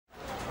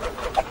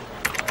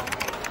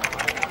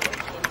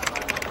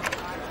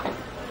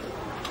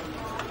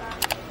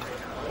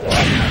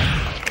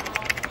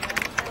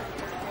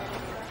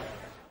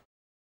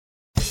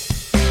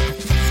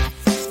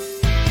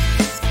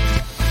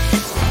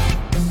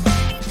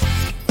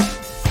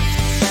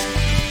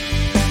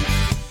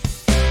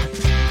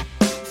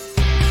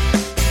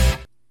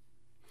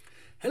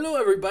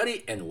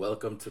everybody, and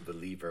welcome to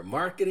Believer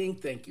Marketing.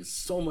 Thank you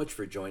so much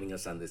for joining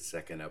us on this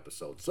second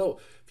episode. So,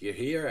 if you're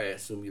here, I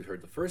assume you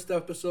heard the first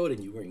episode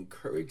and you were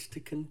encouraged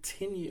to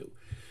continue.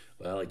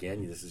 Well,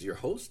 again, this is your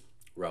host,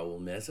 Raul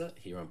Meza,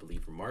 here on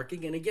Believer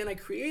Marketing. And again, I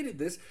created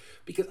this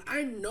because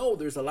I know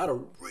there's a lot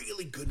of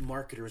really good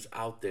marketers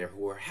out there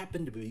who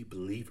happen to be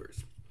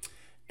believers.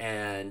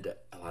 And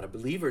a lot of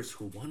believers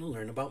who want to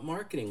learn about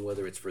marketing,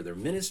 whether it's for their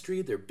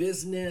ministry, their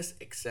business,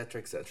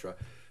 etc., etc.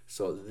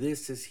 So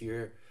this is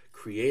here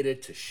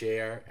created to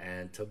share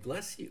and to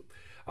bless you.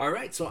 All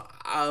right, so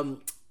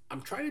I'm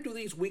trying to do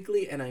these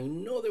weekly, and I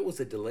know there was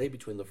a delay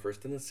between the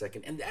first and the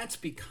second, and that's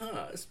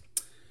because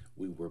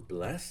we were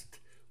blessed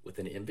with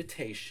an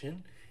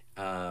invitation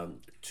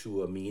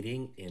to a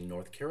meeting in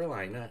North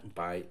Carolina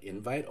by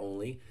invite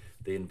only.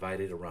 They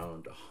invited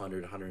around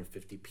 100,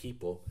 150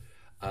 people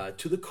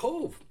to the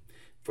Cove.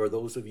 For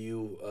those of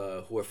you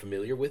who are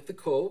familiar with the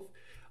Cove,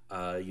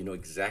 you know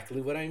exactly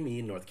what I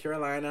mean, North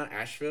Carolina,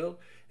 Asheville.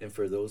 And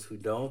for those who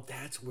don't,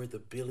 that's where the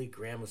Billy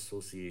Graham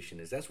Association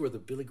is. That's where the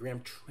Billy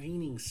Graham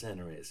Training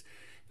Center is.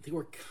 They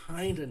were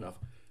kind enough,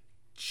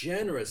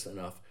 generous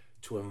enough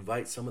to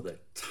invite some of the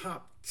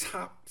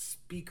top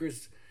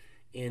speakers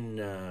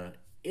in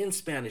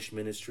Spanish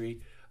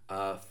ministry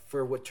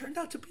for what turned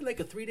out to be like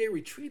a 3-day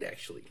retreat,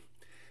 actually.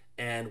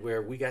 And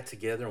where we got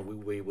together and we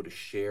were able to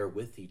share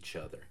with each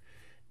other.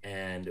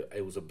 And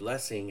it was a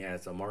blessing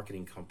as a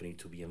marketing company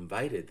to be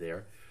invited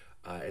there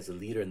as a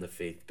leader in the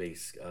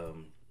faith-based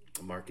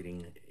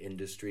marketing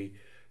industry,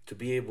 to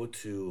be able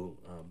to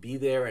be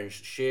there and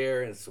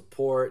share and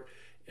support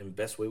in the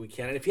best way we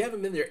can. And if you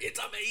haven't been there, it's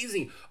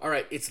amazing. All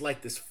right, it's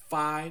like this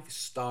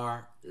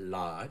 5-star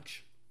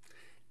lodge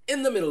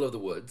in the middle of the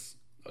woods,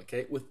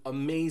 okay, with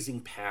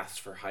amazing paths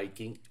for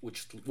hiking,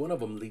 which one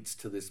of them leads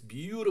to this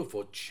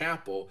beautiful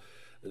chapel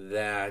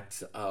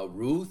that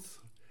Ruth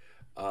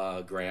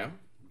Graham,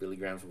 Billy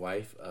Graham's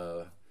wife,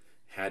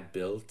 had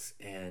built,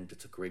 and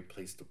it's a great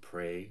place to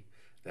pray.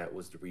 That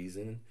was the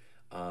reason.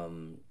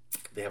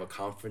 They have a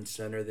conference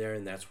center there,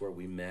 and that's where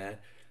we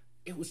met.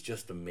 It was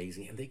just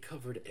amazing, and they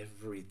covered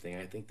everything.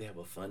 I think they have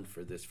a fund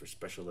for this, for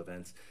special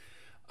events.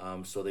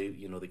 So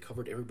they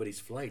covered everybody's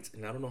flights,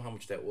 and I don't know how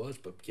much that was,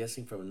 but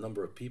guessing from a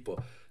number of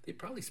people, they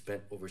probably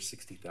spent over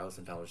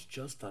 $60,000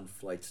 just on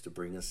flights to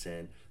bring us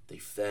in. They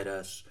fed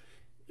us.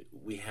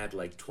 We had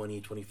like 20,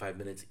 25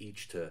 minutes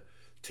each to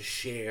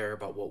share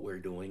about what we're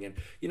doing. And,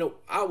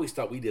 I always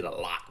thought we did a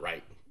lot,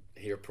 right?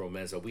 Here at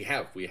Promesa,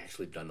 we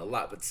actually done a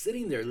lot, but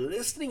sitting there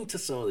listening to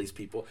some of these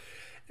people,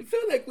 it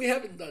felt like we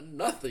haven't done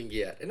nothing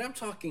yet. And I'm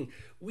talking,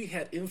 we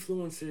had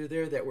influencers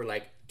there that were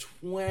like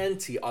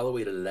 20, all the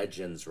way to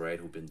legends, right,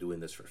 who've been doing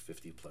this for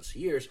 50 plus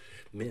years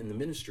in the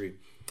ministry.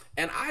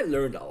 And I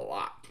learned a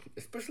lot,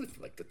 especially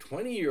for like the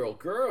 20-year-old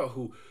girl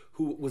who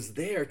was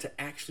there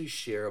to actually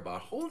share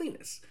about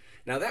holiness.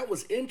 Now that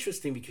was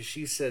interesting because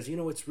she says,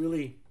 it's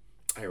really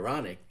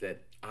ironic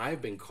that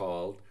I've been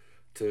called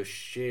to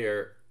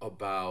share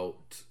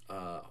about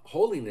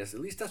holiness. At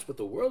least that's what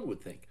the world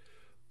would think.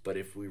 But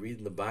if we read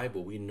in the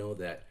Bible, we know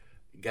that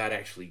God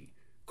actually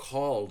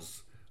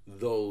calls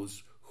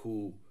those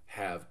who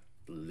have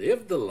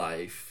lived the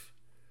life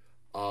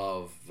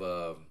of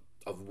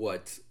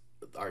what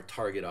our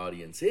target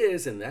audience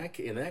is in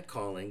that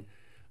calling,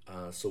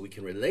 so we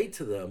can relate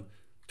to them,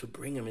 to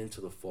bring them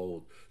into the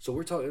fold. So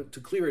we're talking, to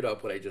clear it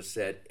up, what I just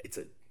said, it's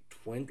a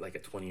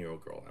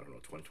 20-year-old girl, I don't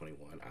know,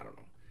 2021, I don't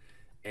know.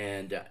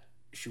 And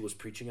she was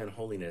preaching on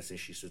holiness, and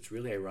she said, it's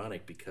really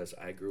ironic because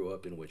I grew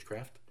up in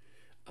witchcraft,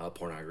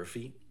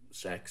 pornography,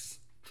 sex,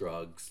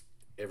 drugs,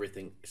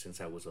 everything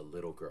since I was a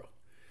little girl.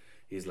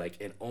 He's like,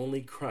 and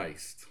only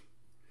Christ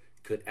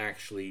could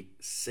actually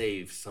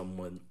save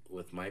someone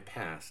with my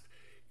past,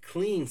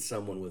 clean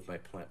someone with my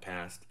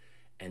past,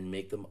 and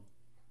make them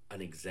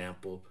an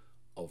example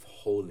of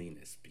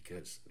holiness,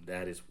 because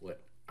that is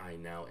what I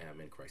now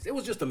am in Christ. It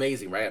was just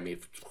amazing, right? I mean,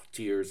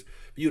 tears,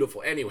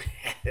 beautiful. Anyway,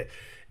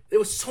 there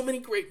was so many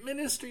great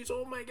ministries.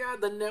 Oh my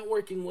God, the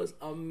networking was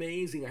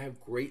amazing. I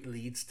have great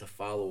leads to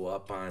follow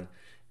up on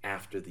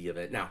after the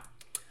event. Now,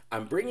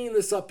 I'm bringing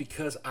this up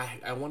because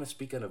I want to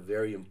speak on a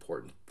very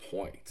important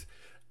point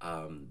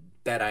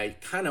that I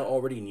kind of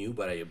already knew,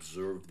 but I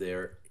observed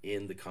there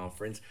in the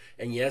conference.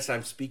 And yes,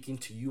 I'm speaking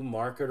to you,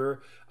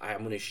 marketer. I'm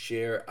going to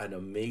share an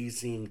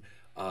amazing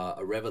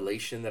a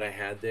revelation that I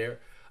had there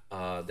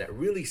that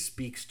really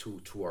speaks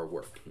to our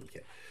work.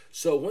 Okay.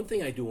 So one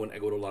thing I do when I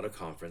go to a lot of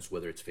conference,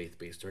 whether it's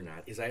faith-based or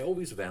not, is I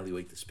always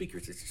evaluate the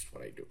speakers. It's just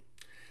what I do.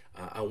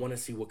 I want to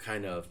see what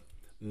kind of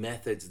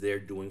methods they're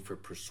doing for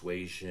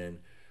persuasion,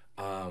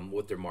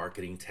 what their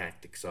marketing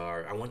tactics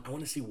are. I want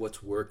to see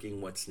what's working,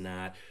 what's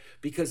not,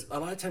 because a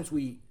lot of times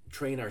we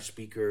train our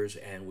speakers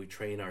and we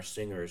train our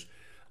singers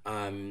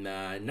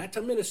not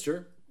to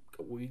minister.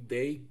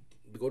 They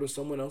go to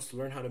someone else to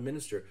learn how to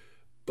minister,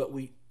 but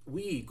we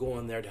go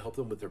on there to help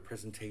them with their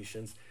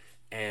presentations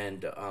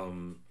and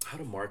how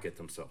to market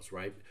themselves,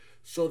 right?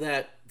 So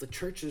that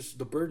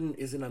the burden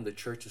isn't on the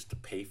churches to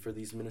pay for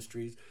these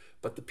ministries,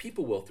 but the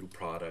people will through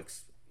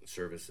products,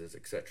 services,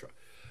 etc.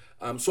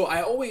 So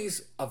I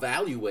always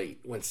evaluate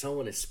when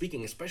someone is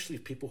speaking, especially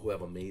people who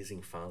have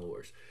amazing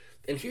followers.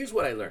 And here's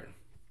what I learned.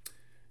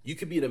 You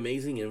can be an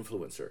amazing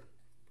influencer.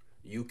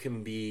 You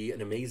can be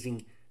an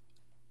amazing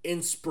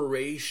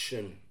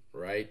inspiration,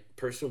 right?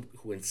 Person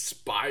who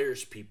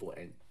inspires people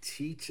and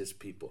teaches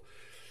people.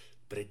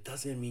 But it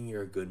doesn't mean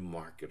you're a good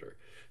marketer,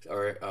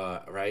 or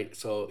right?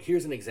 So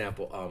here's an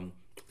example.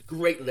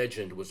 Great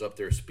legend was up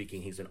there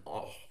speaking. He's an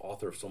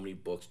author of so many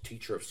books,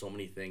 teacher of so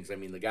many things. I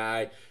mean, the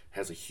guy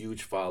has a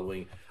huge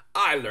following.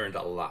 I learned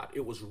a lot.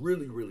 It was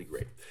really, really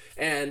great.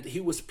 And he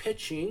was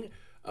pitching.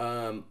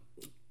 I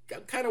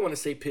kind of want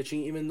to say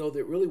pitching, even though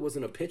there really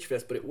wasn't a pitch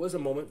fest, but it was a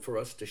moment for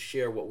us to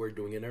share what we're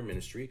doing in our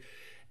ministry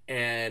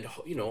and,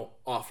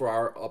 offer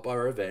up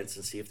our events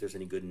and see if there's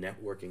any good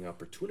networking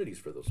opportunities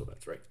for those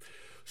events, right?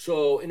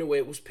 So in a way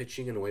it was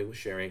pitching, in a way it was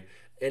sharing.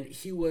 And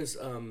he was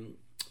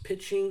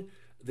pitching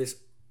this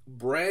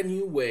brand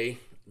new way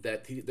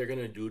that they're going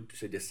to do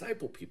to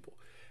disciple people.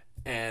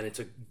 And it's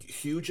a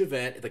huge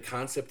event. The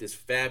concept is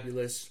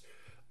fabulous.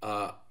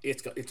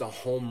 It's a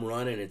home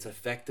run in its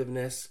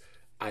effectiveness.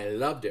 I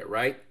loved it,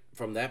 right?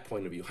 From that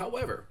point of view.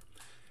 However,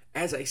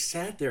 as I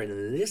sat there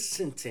and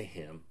listened to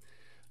him,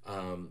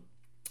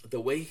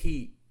 the way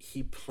he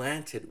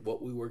planted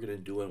what we were going to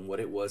do and what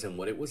it was and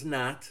what it was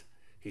not.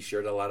 He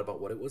shared a lot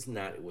about what it was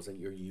not. It wasn't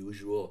your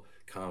usual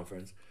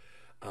conference.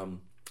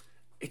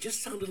 It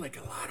just sounded like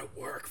a lot of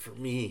work for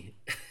me.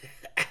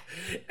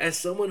 As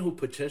someone who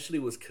potentially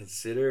was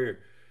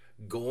considered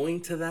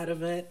going to that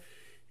event,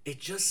 it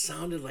just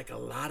sounded like a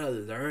lot of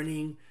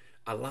learning,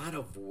 a lot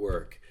of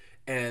work.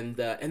 And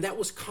that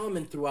was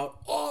common throughout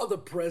all the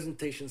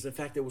presentations. In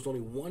fact, there was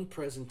only one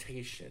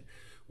presentation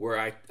where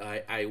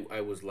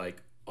I was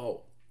like,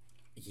 oh,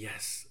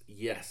 yes,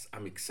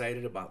 I'm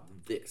excited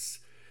about this.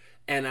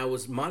 And I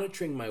was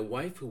monitoring my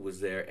wife who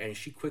was there, and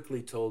she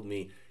quickly told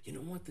me, you know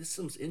what, this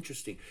sounds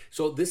interesting.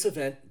 So this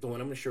event, the one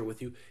I'm going to share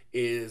with you,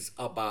 is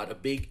about a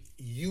big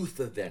youth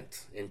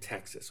event in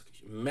Texas.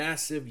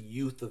 Massive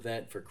youth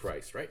event for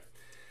Christ, right?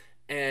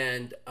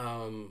 And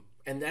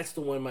that's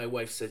the one my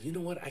wife said, you know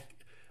what,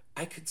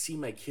 I could see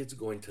my kids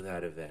going to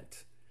that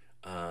event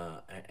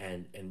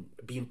and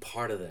being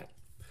part of that.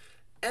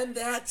 And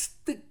that's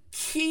the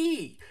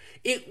key.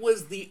 It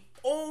was the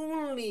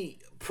only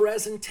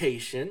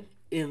presentation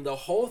in the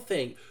whole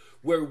thing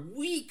where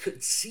we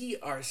could see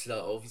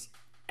ourselves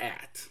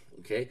at,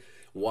 okay?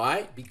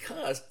 Why?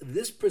 Because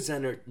this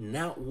presenter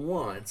not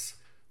once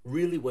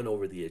really went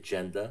over the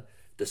agenda,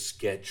 the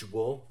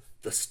schedule,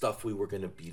 the stuff we were going to be